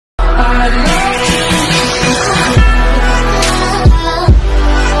Hey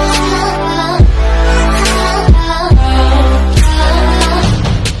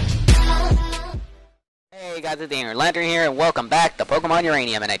guys, it's Daniel Lantern here, and welcome back to Pokemon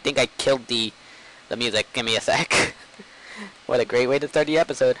Uranium. And I think I killed the music. Give me a sec. What a great way to start the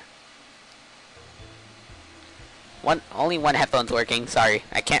episode. Only one headphone's working. Sorry,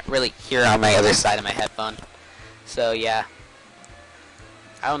 I can't really hear on my other side of my headphone. So yeah,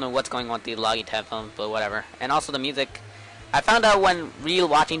 I don't know what's going on with the loggy headphones, but whatever. And also the music. I found out when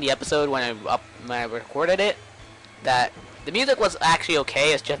re-watching the episode when I recorded it that the music was actually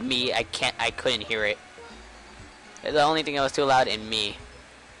okay. It's just me. I couldn't hear it. It's the only thing that was too loud in me.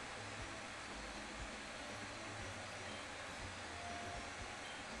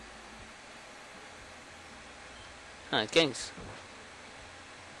 Huh, Kings.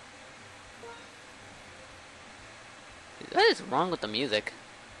 What is wrong with the music?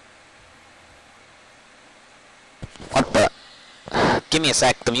 What the? Give me a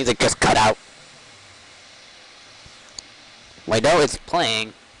sec, the music just cut out. Wait, no, it's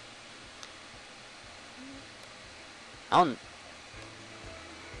playing. I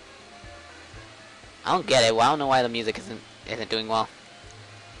don't get it. Well, I don't know why the music isn't doing well.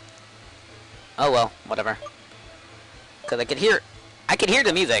 Oh well, whatever. Cause I could hear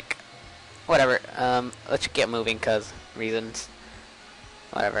the music. Whatever. Let's get moving, cause reasons.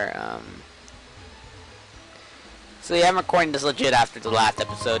 Whatever. So yeah, I'm recording this legit after the last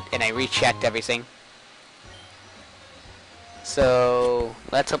episode, and I rechecked everything. So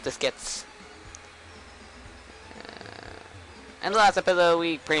let's hope this gets. In the last episode,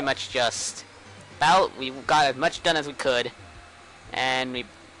 we pretty much just we got as much done as we could, and we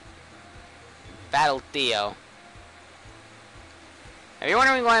battled Theo. If you're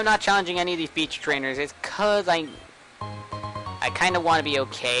wondering why I'm not challenging any of these beach trainers, it's cause I kind of want to be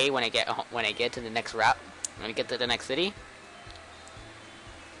okay when I get to the next route, when I get to the next city.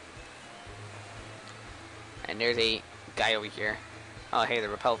 And there's a guy over here. Oh hey, the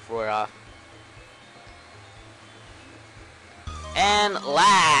repel wore off. And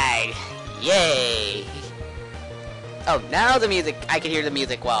lag! Yay! Oh, now the music, I can hear the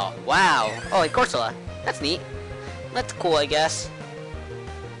music well. Wow! Oh, like Corsola. That's neat. That's cool, I guess.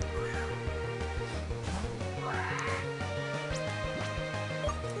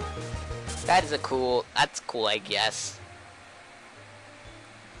 That's cool, I guess.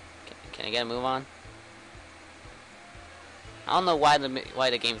 Can I get a move on? I don't know why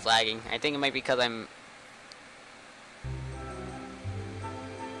the game's lagging. I think it might be because I'm...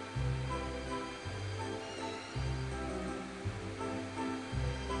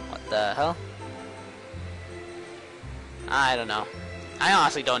 What the hell? I don't know. I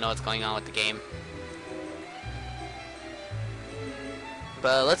honestly don't know what's going on with the game.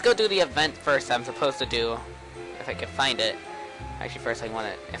 But let's go do the event first I'm supposed to do. If I can find it. Actually, first I want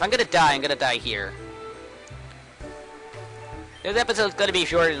to... If I'm gonna die here. This episode's gonna be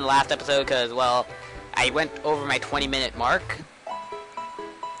shorter than the last episode because, well, I went over my 20-minute mark.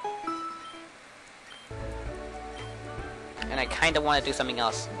 And I kinda want to do something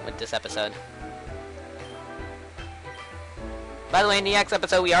else with this episode. By the way, in the next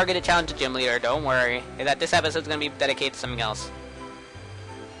episode, we are going to challenge the gym leader. Don't worry. That this episode's going to be dedicated to something else.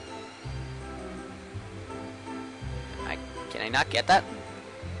 Can I not get that?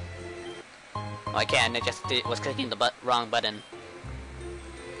 Oh, I can. I just was clicking the wrong button.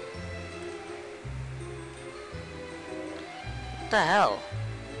 What the hell?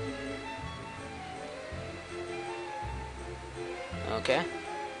 Okay.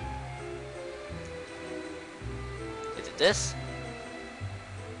 Is it this?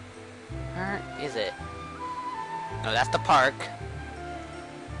 Where is it? No, that's the park.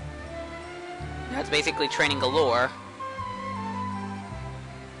 That's basically training galore.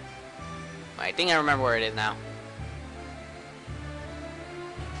 I think I remember where it is now.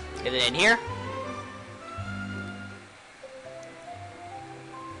 Is it in here?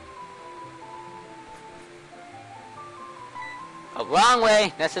 Oh, wrong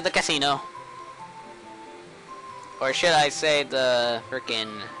way! This is the casino. Or should I say the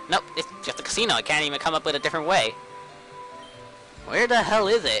frickin'... Nope, it's just a casino. I can't even come up with a different way. Where the hell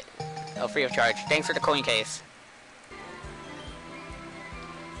is it? Oh, free of charge. Thanks for the coin case.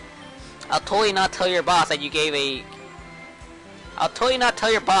 I'll totally not tell your boss that you gave a... I'll totally not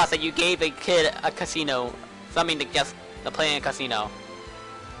tell your boss that you gave a kid a casino. Something to just to play in a casino.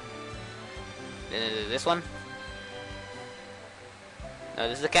 This one? No,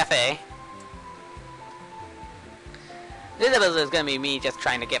 this is a cafe. This episode is gonna be me just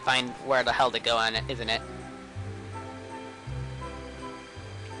trying to find where the hell to go on it, isn't it?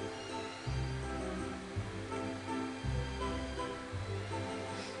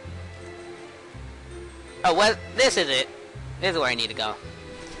 Oh, well, this is it. This is where I need to go.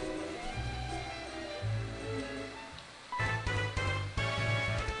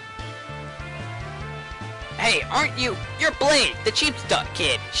 Hey, aren't you? You're Blade, the chief's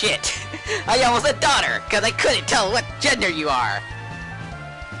kid. Shit. I almost said daughter, because I couldn't tell what gender you are.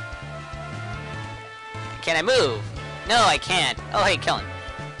 Can I move? No, I can't. Oh, hey, Kellen.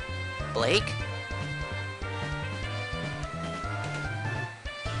 Blake?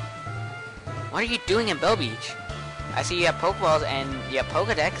 What are you doing in Bell Beach? I see you have Pokeballs and you have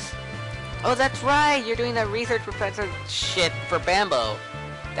Pokedex. Oh, that's right! You're doing that research professor shit for Bambo.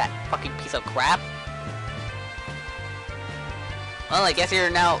 That fucking piece of crap. Well, I guess you're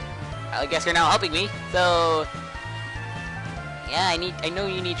now helping me. So, yeah, I know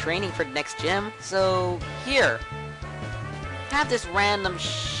you need training for the next gym. So, here. Have this random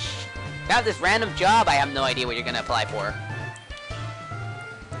job. I have no idea what you're gonna apply for.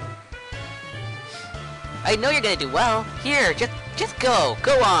 I know you're gonna do well. Here, just go.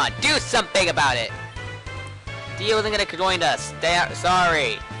 Go on. Do something about it. Dio isn't gonna join us.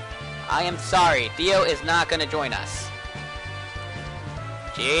 Sorry. I am sorry. Dio is not gonna join us.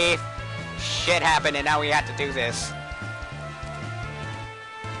 Chief. Shit happened and now we have to do this.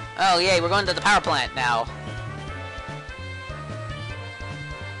 Oh yay, we're going to the power plant now.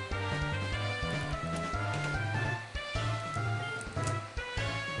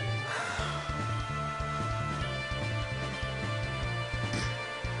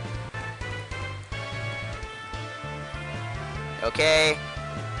 Okay.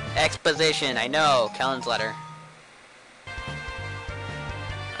 Exposition, I know. Kellen's letter.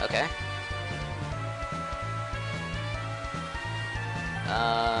 Okay.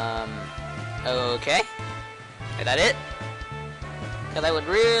 Okay. Is that it? Because I would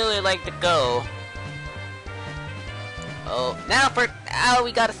really like to go. Oh, now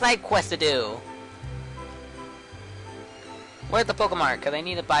we got a side quest to do. Where's the Pokemart? Because I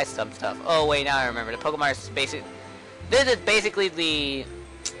need to buy some stuff. Oh, wait, now I remember. The Pokemart is basic. This is basically the...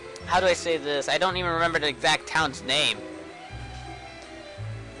 How do I say this? I don't even remember the exact town's name.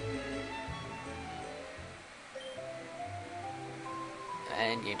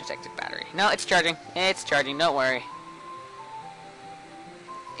 And game detected battery. No, it's charging. It's charging, don't worry.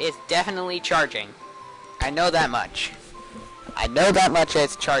 It's definitely charging. I know that much. I know that much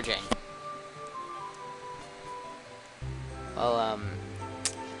it's charging. Well,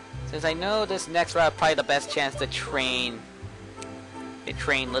 since I know this next route probably the best chance to train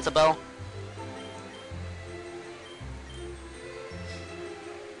Lizabelle.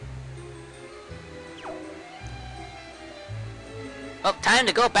 Oh, time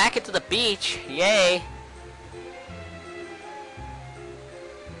to go back into the beach. Yay.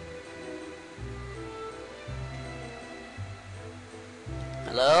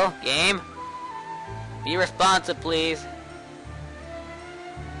 Hello? Game? Be responsive, please.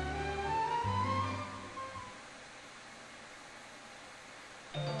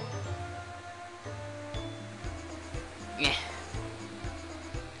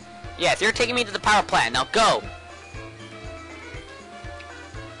 Yes, you're taking me to the power plant. Now go!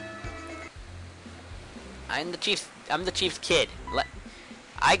 I'm the chief's kid.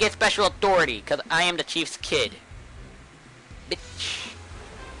 I get special authority, because I am the chief's kid. Bitch.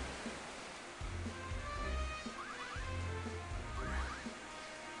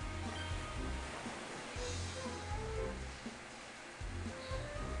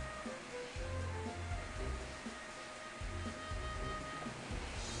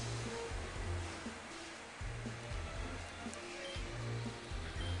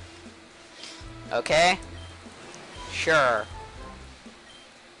 Okay? Sure.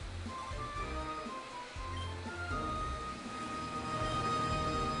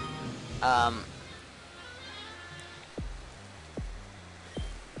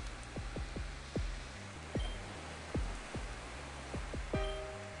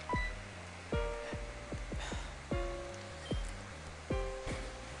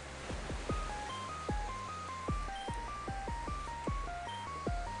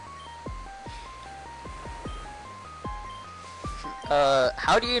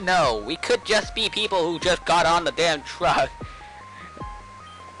 How do you know? We could just be people who just got on the damn truck.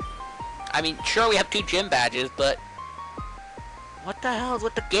 I mean, sure we have 2 gym badges, but... What the hell is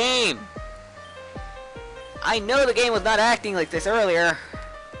with the game? I know the game was not acting like this earlier.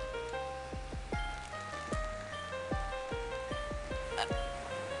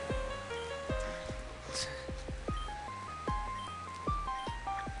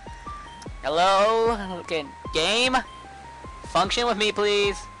 Hello? Okay, game? Function with me,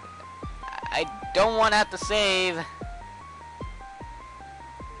 please. I don't want to have to save.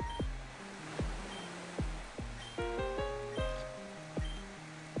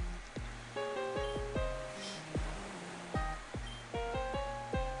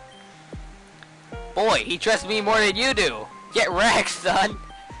 Boy, he trusts me more than you do. Get wrecked, son.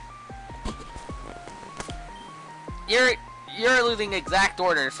 You're losing exact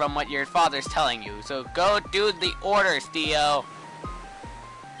orders from what your father's telling you. So go do the orders, Theo.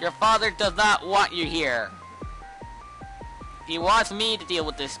 Your father does not want you here. He wants me to deal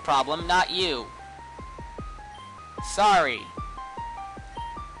with this problem, not you. Sorry.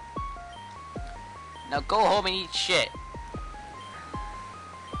 Now go home and eat shit.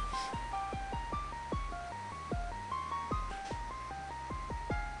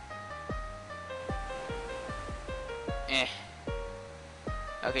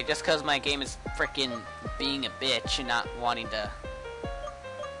 Okay, just cause my game is frickin' being a bitch and not wanting to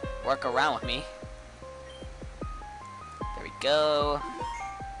work around with me. There we go.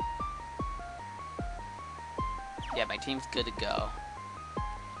 Yeah, my team's good to go.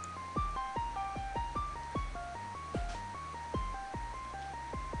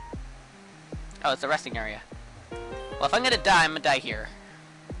 Oh, it's a resting area. Well, if I'm gonna die, I'm gonna die here.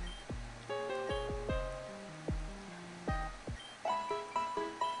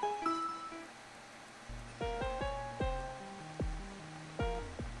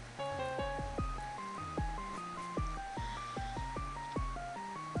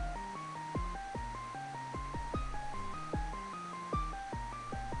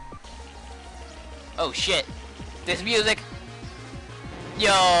 Oh shit. This music.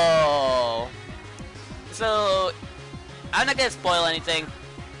 Yo. So, I'm not gonna spoil anything.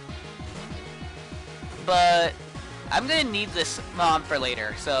 But, I'm gonna need this mod for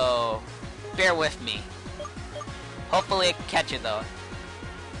later, so bear with me. Hopefully I can catch it though.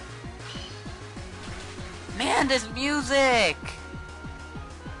 Man, this music!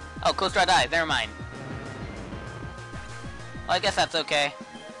 Oh, Coast Draw dies, never mind. Well, I guess that's okay.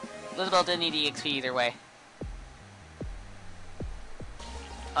 Elizabeth didn't need EXP either way.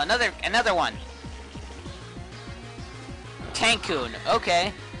 Oh, another one. Cancun,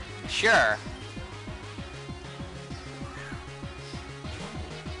 okay. Sure.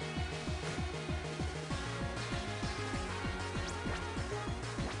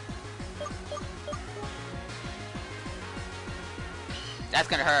 That's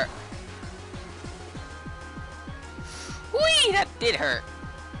gonna hurt. Whee! That did hurt.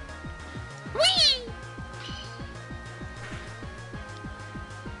 Whee!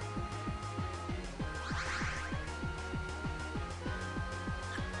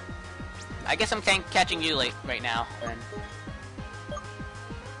 I guess I'm catching you right now. Then.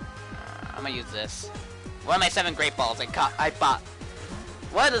 I'm gonna use this. One of my 7 great balls I bought.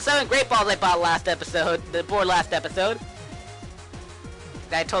 One of the 7 great balls I bought last episode. The board last episode.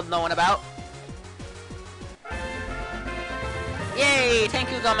 That I told no one about. Yay!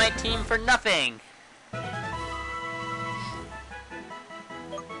 Tanku's on my team for nothing!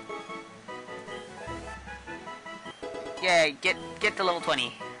 Yay, get to level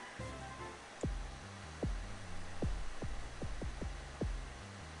 20.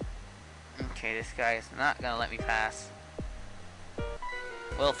 Okay, this guy is not gonna let me pass.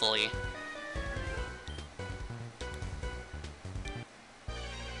 Willfully.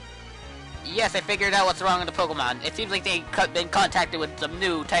 Yes, I figured out what's wrong with the Pokemon. It seems like they've been contacted with some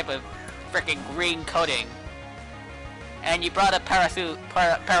new type of frickin' green coating. And you brought a Paradio?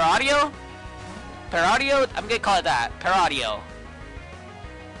 Paradio? I'm gonna call it that. Paradio.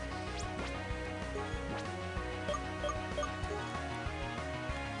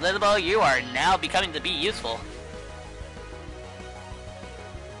 Lizabo, you are now becoming to be useful.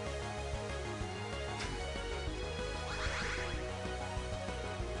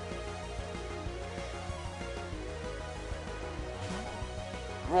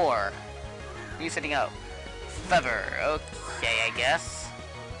 Roar. Who's you sitting out? Feather. Okay, I guess.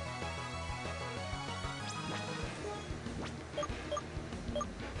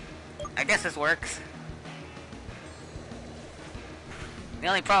 I guess this works. The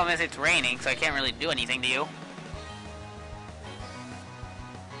only problem is it's raining, so I can't really do anything to you.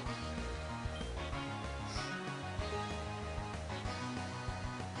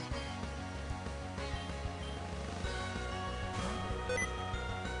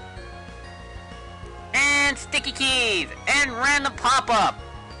 And sticky keys! And random pop-up!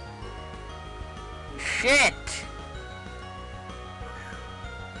 Shit!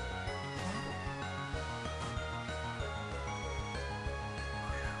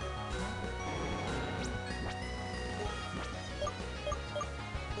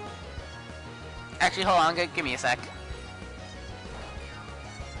 Actually, hold on, give me a sec.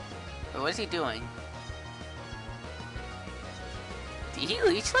 What is he doing? Did he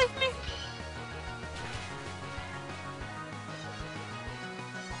leech like me?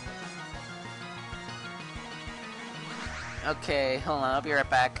 Okay, hold on, I'll be right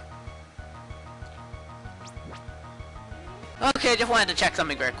back. Okay, just wanted to check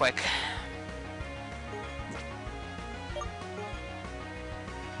something very quick.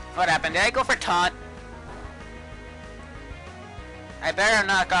 What happened? Did I go for taunt? I better have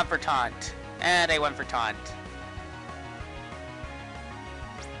not gone for taunt. And I went for taunt.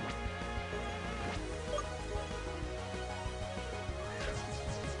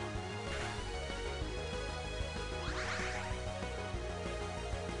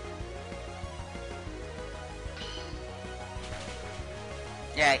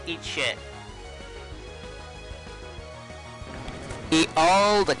 Yeah, eat shit. Eat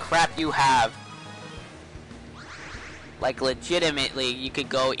all the crap you have. Like, legitimately, you could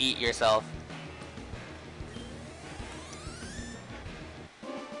go eat yourself.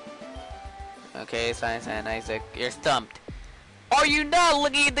 Okay, Science and Isaac, you're stumped. Are you not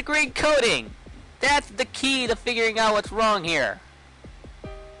looking at the green coating? That's the key to figuring out what's wrong here.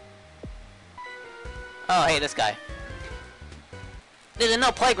 Oh, hey, this guy. There's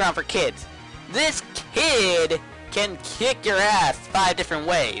no playground for kids. This kid can kick your ass 5 different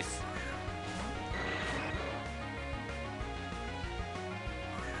ways.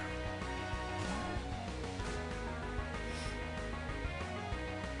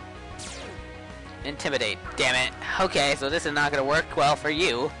 Intimidate, damn it. Okay, so this is not gonna work well for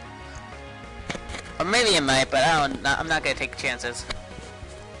you. Or maybe it might, but I'm not gonna take chances.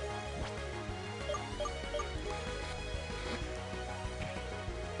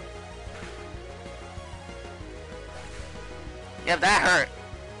 Yep, that hurt.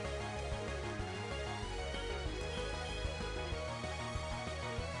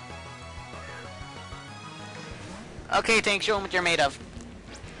 Okay, Tank, show them what you're made of.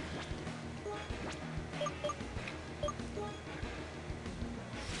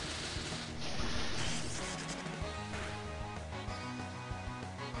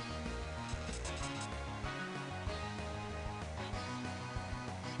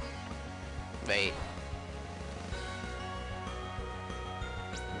 Wait.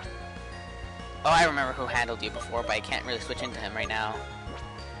 Oh, I remember who handled you before, but I can't really switch into him right now.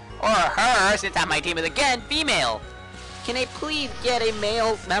 Or her, since on my team is again female. Can I please get a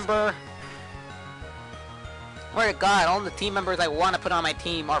male member? Swear to God, all the team members I want to put on my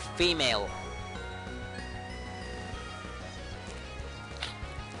team are female.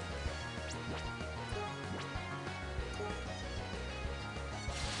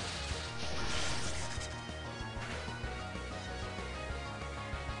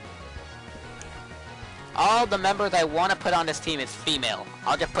 All the members I want to put on this team is female.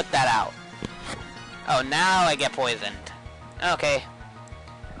 I'll just put that out. Oh, now I get poisoned. Okay.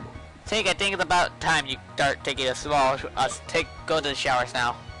 Tank, I think it's about time you start taking a small... go to the showers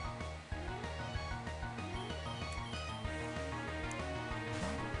now.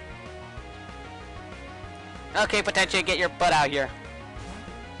 Okay, potentially get your butt out here.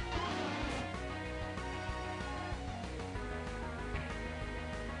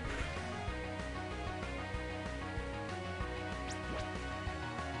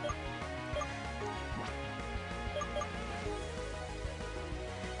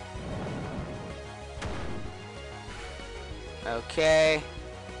 Okay.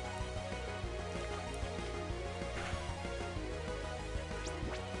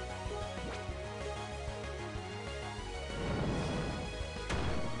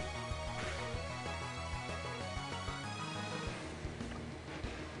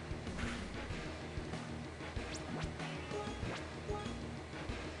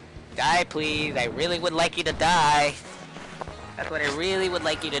 Die, please. I really would like you to die. That's what I really would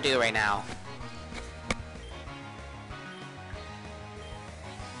like you to do right now.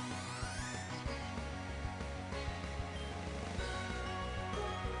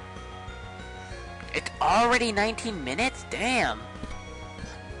 It's already 19 minutes? Damn.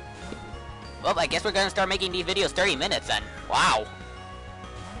 Well, I guess we're gonna start making these videos 30 minutes then. Wow.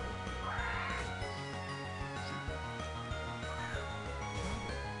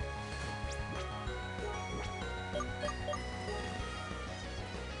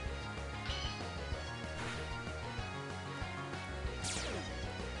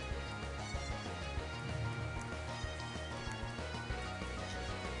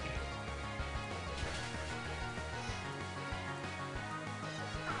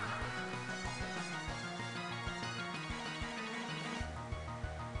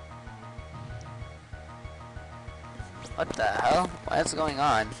 What the hell? What's going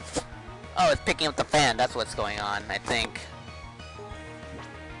on? Oh, it's picking up the fan. That's what's going on, I think.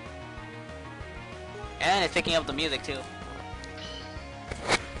 And it's picking up the music, too.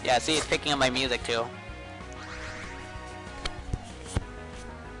 Yeah, see, it's picking up my music, too.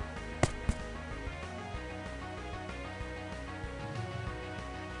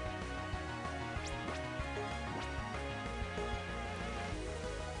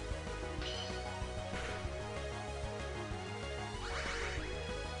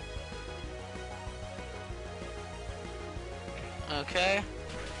 Okay.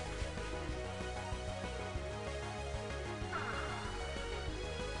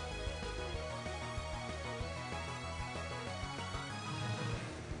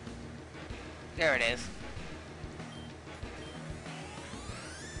 There it is.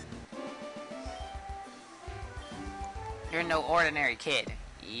 You're no ordinary kid.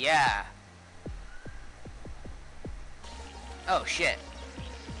 Yeah. Oh, shit.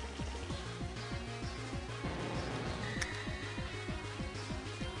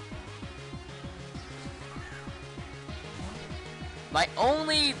 My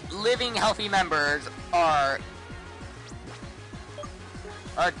only living healthy members are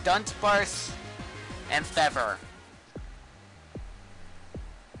Dunsparce and Feather.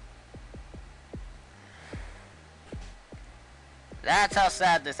 That's how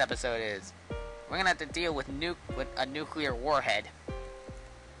sad this episode is. We're gonna have to deal with a nuclear warhead.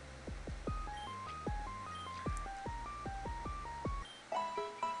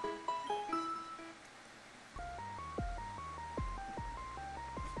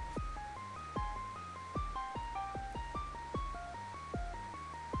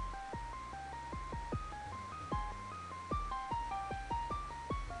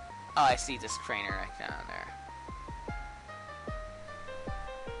 Oh, I see this trainer right down there.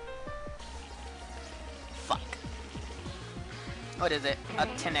 Fuck. What is it? A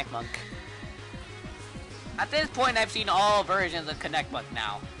Connect Monk. At this point, I've seen all versions of Connect Monk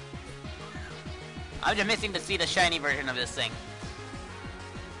now. I'm just missing to see the shiny version of this thing.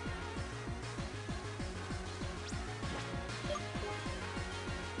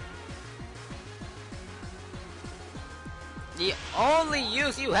 The only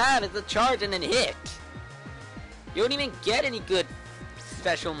use you have is the charge and then hit. You don't even get any good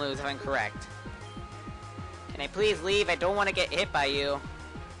special moves if I'm correct. Can I please leave? I don't want to get hit by you.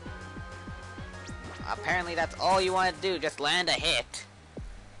 Apparently that's all you want to do, just land a hit.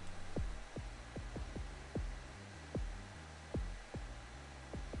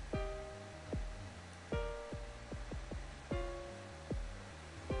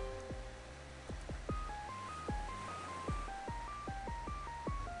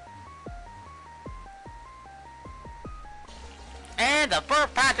 And the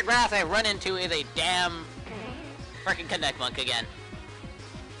first patch of grass I run into is a damn freaking Connect Monk again.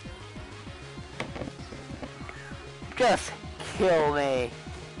 Just kill me.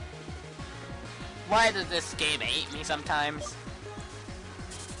 Why does this game hate me sometimes?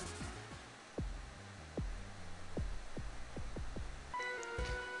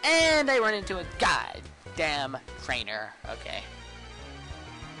 And I run into a goddamn trainer. Okay.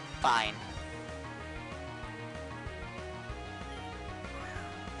 Fine.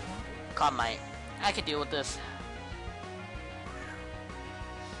 Calm, mate. I can deal with this.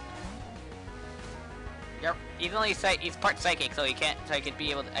 Yep. He's part psychic, so he can't. So I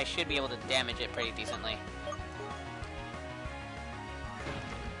should be able to damage it pretty decently.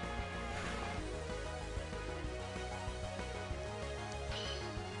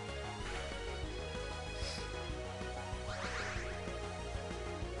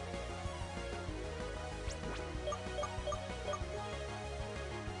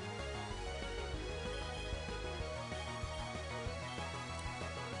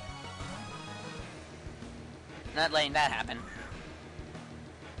 Not letting that happen.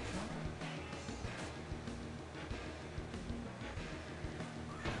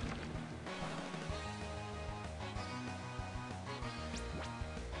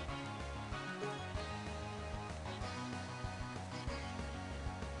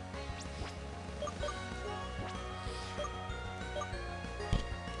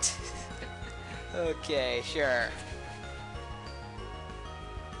 Okay, sure.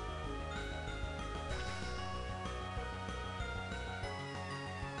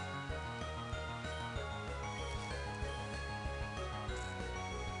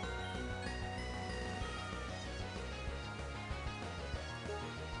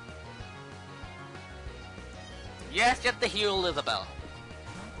 Yes, just to heal Isabel.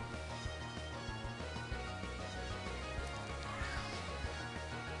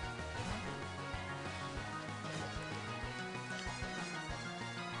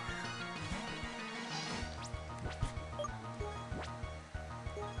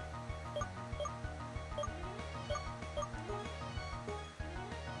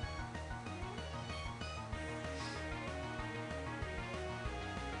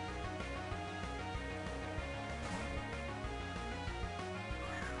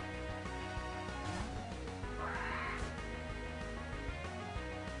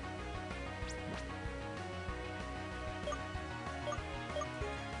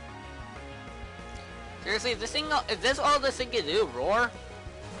 Seriously, is this all this thing can do? Roar?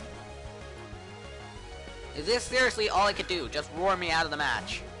 Is this seriously all it could do? Just roar me out of the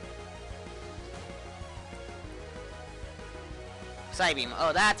match? Psybeam.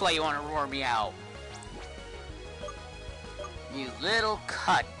 Oh, that's why you want to roar me out. You little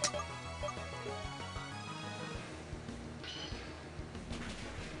cunt.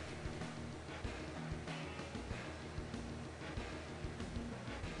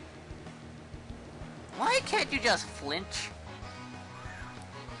 Why can't you just flinch?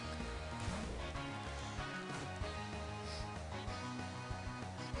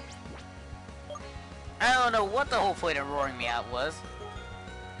 I don't know what the whole point of roaring me out was.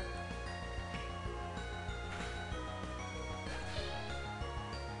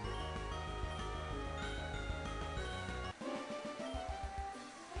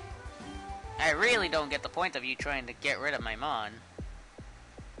 I really don't get the point of you trying to get rid of my Mon.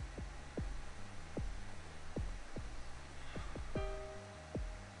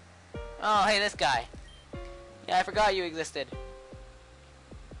 Oh, hey, this guy. Yeah, I forgot you existed.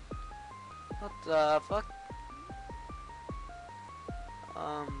 What the fuck?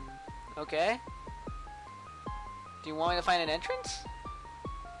 Okay. Do you want me to find an entrance?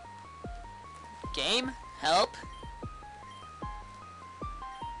 Game? Help?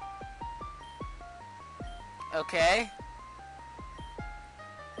 Okay.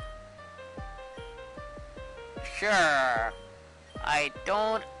 Sure. I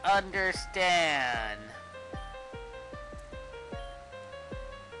don't understand.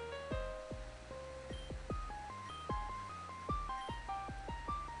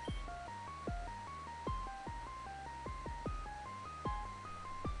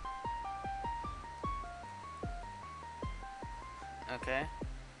 Okay.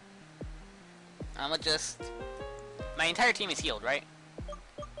 I'ma just... My entire team is healed, right?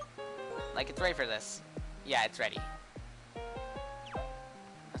 Like, it's ready for this. Yeah, it's ready.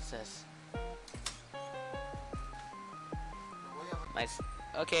 What's this?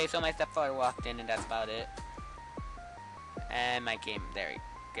 Okay, so my stepfather walked in and that's about it. And my game, there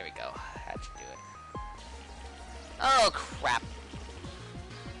we go. That should do it. Oh, crap.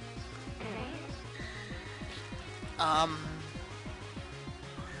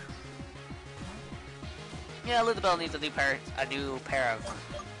 Yeah, Elizabeth needs a new pair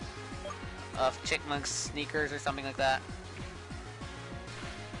of Chickmunk's sneakers or something like that.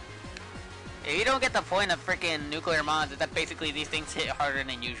 If you don't get the point of freaking nuclear mons, is that basically these things hit harder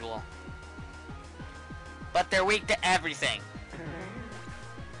than usual. But they're weak to everything.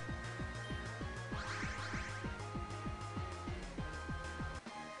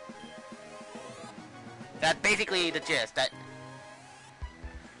 That's basically the gist.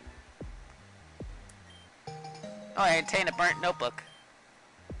 Oh, I obtained a burnt notebook.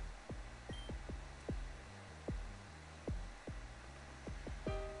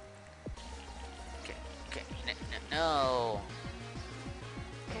 Okay, no.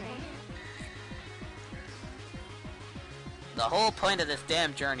 The whole point of this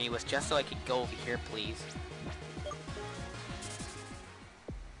damn journey was just so I could go over here, please.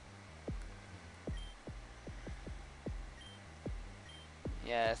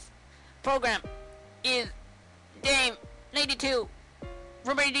 Yes. Program is game 92.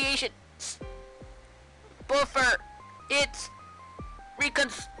 Remediation. Buffer. It's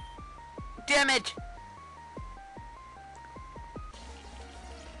damage.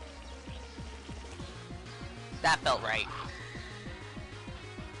 That felt right.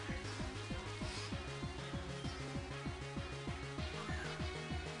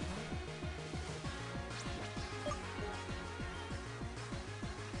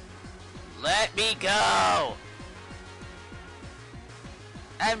 Let me go!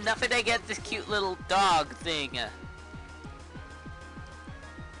 I have nothing against this cute little dog thing.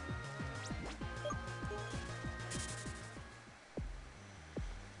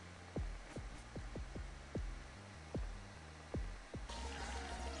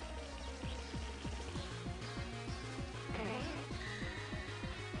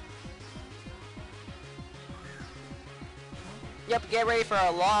 Yep, get ready for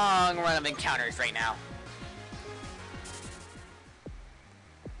a long run of encounters right now.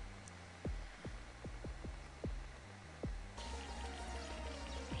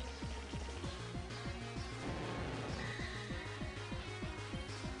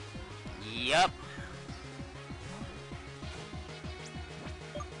 Yep.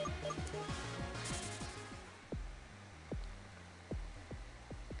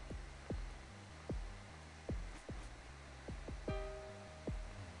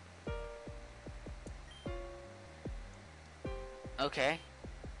 Okay.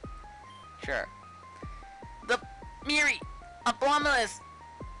 Sure. Miri, Abominus,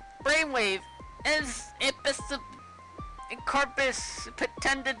 Brainwave, Incorpus,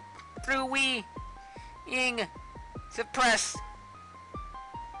 pretended through we, ing, suppressed,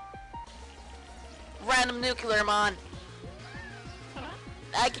 random nuclear mon.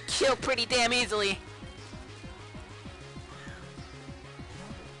 I get killed pretty damn easily.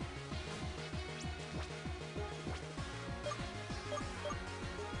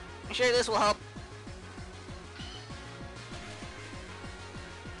 I'm sure this will help.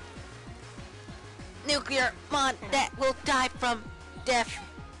 Nuclear mon that will die from death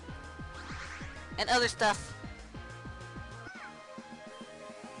and other stuff.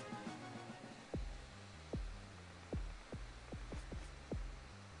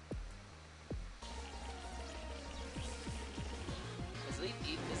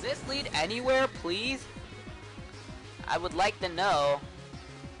 Does this lead anywhere, please? I would like to know.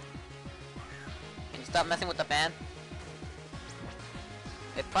 Can you stop messing with the fan?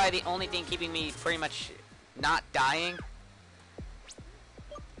 It's probably the only thing keeping me pretty much not dying.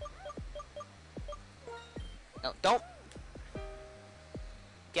 No, don't!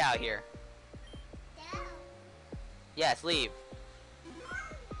 Get out of here. Yes, leave.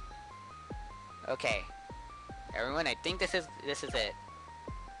 Okay. Everyone, I think this is it.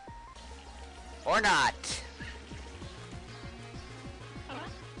 Or not.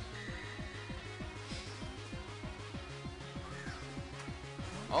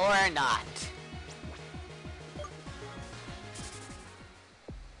 Or not.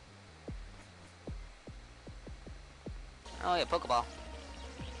 Oh yeah, Pokeball.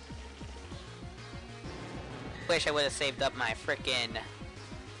 Wish I would have saved up my frickin'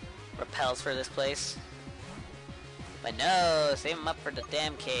 repels for this place. But no, save them up for the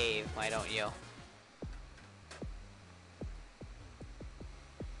damn cave. Why don't you?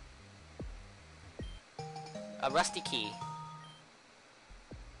 A rusty key.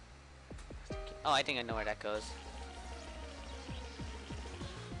 Oh, I think I know where that goes.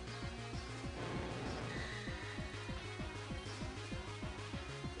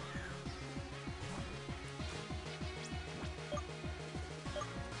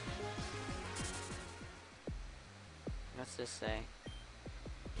 What's this say?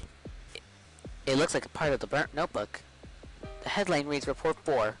 It looks like a part of the burnt notebook. The headline reads Report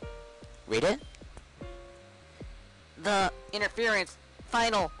 4. Read it? The interference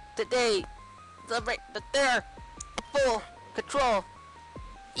final today. There. Full control.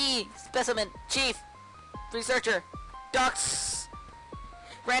 E specimen chief researcher. Docs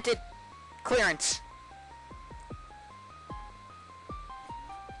granted clearance.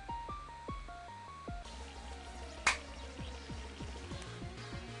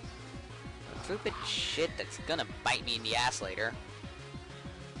 Stupid shit that's gonna bite me in the ass later.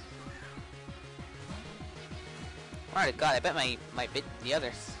 Alright, God, I bet my bit the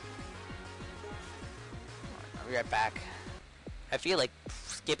others. I'll be right back. I feel like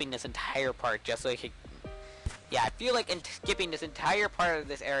skipping this entire part just so I could... Yeah, I feel like skipping this entire part of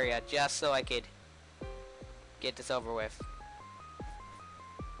this area just so I could get this over with.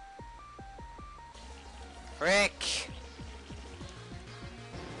 Frick!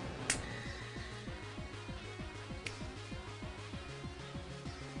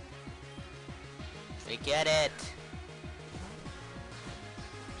 Forget it!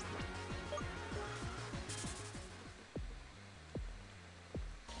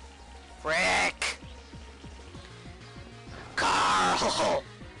 Frick! Carl!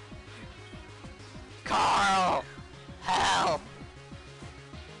 Carl! Help!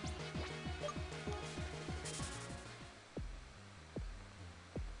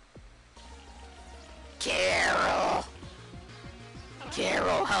 Carol!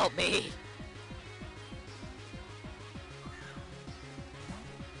 Carol, help me!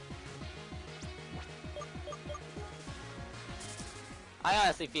 I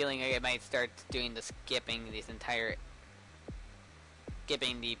honestly feeling I might start doing the skipping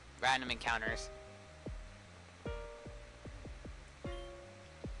the random encounters.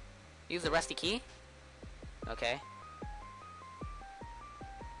 Use the rusty key? Okay.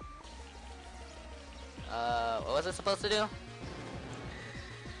 What was it supposed to do?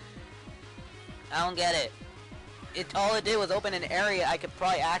 I don't get it. All it did was open an area I could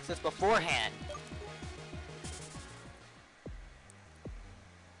probably access beforehand.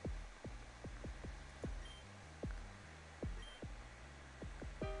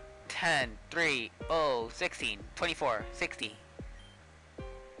 10, 3, 0, 16, 24, 60.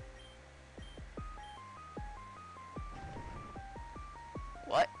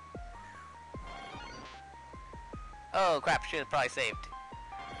 What? Oh crap, should have probably saved.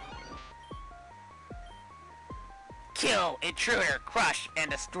 Kill, intruder, crush, and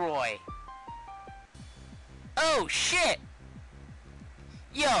destroy. Oh, shit!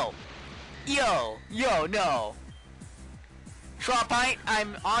 Yo! Yo! Yo, no! Shawpint,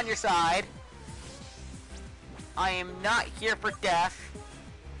 I'm on your side. I am not here for death.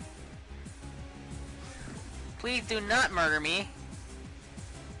 Please do not murder me.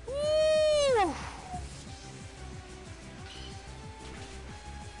 Woo!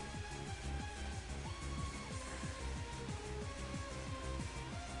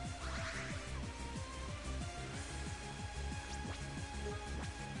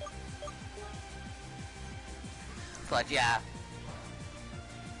 But yeah.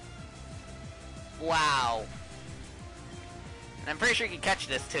 Wow. And I'm pretty sure you can catch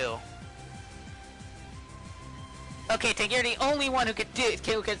this too. Okay, Tank, you're the only one who could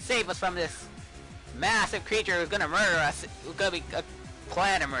save us from this massive creature who's gonna murder us. Who's gonna be a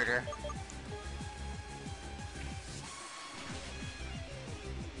plan of murder.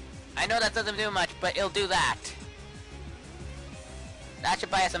 I know that doesn't do much, but it'll do that. That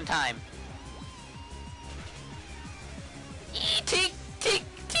should buy us some time. Tick, tick,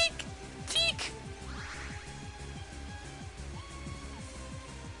 tick, tick.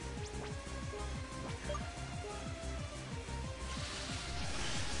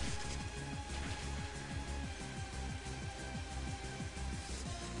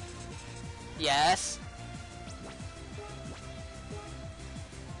 Yes.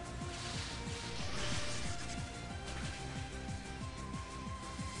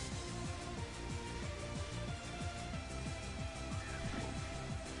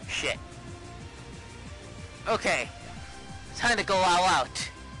 Shit. Okay. Time to go all out.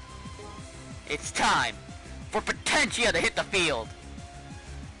 It's time for Potentia to hit the field.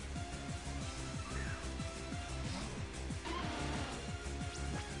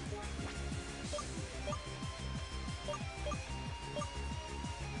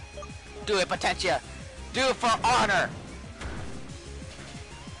 Do it, Potentia. Do it for honor.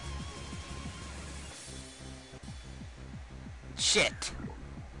 Shit.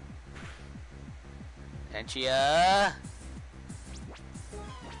 Potentia.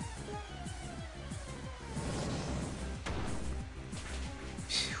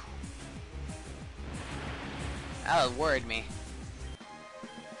 That worried me.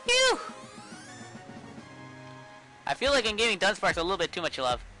 Phew. I feel like I'm giving Dunsparce a little bit too much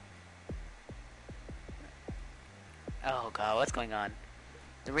love. Oh god, what's going on?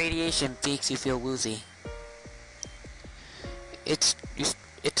 The radiation makes you feel woozy. It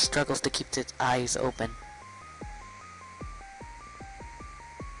struggles to keep its eyes open.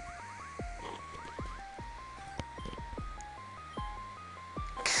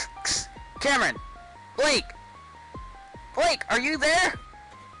 Cameron! Blake! Blake, are you there?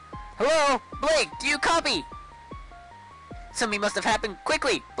 Hello? Blake, do you copy? Something must have happened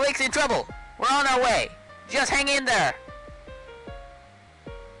quickly! Blake's in trouble! We're on our way! Just hang in there!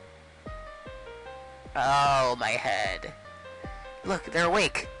 Oh, my head. Look, they're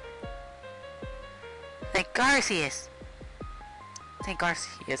awake. Thank Garcius. Thank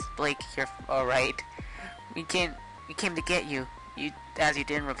Garcius. Blake, you're alright. We came to get you. As you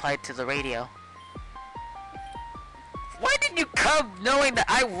didn't reply to the radio. Why did you come knowing that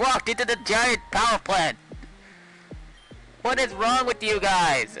I walked into the giant power plant? What is wrong with you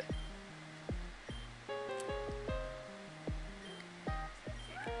guys?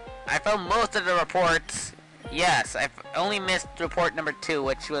 I found most of the reports. Yes, I've only missed report number 2,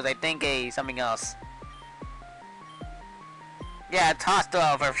 which was, I think, something else. Yeah, it's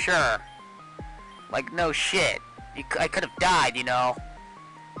hostile for sure. Like, no shit. I could have died, you know.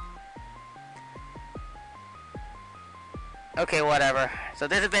 Okay, whatever. So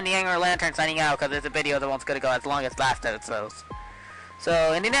this has been the Angry Lantern signing out, because this is a video that won't gonna go as long as last episodes.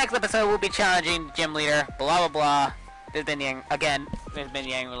 So in the next episode, we'll be challenging the gym leader. Blah blah blah. This has been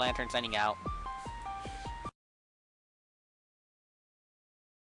the Angry Lantern signing out.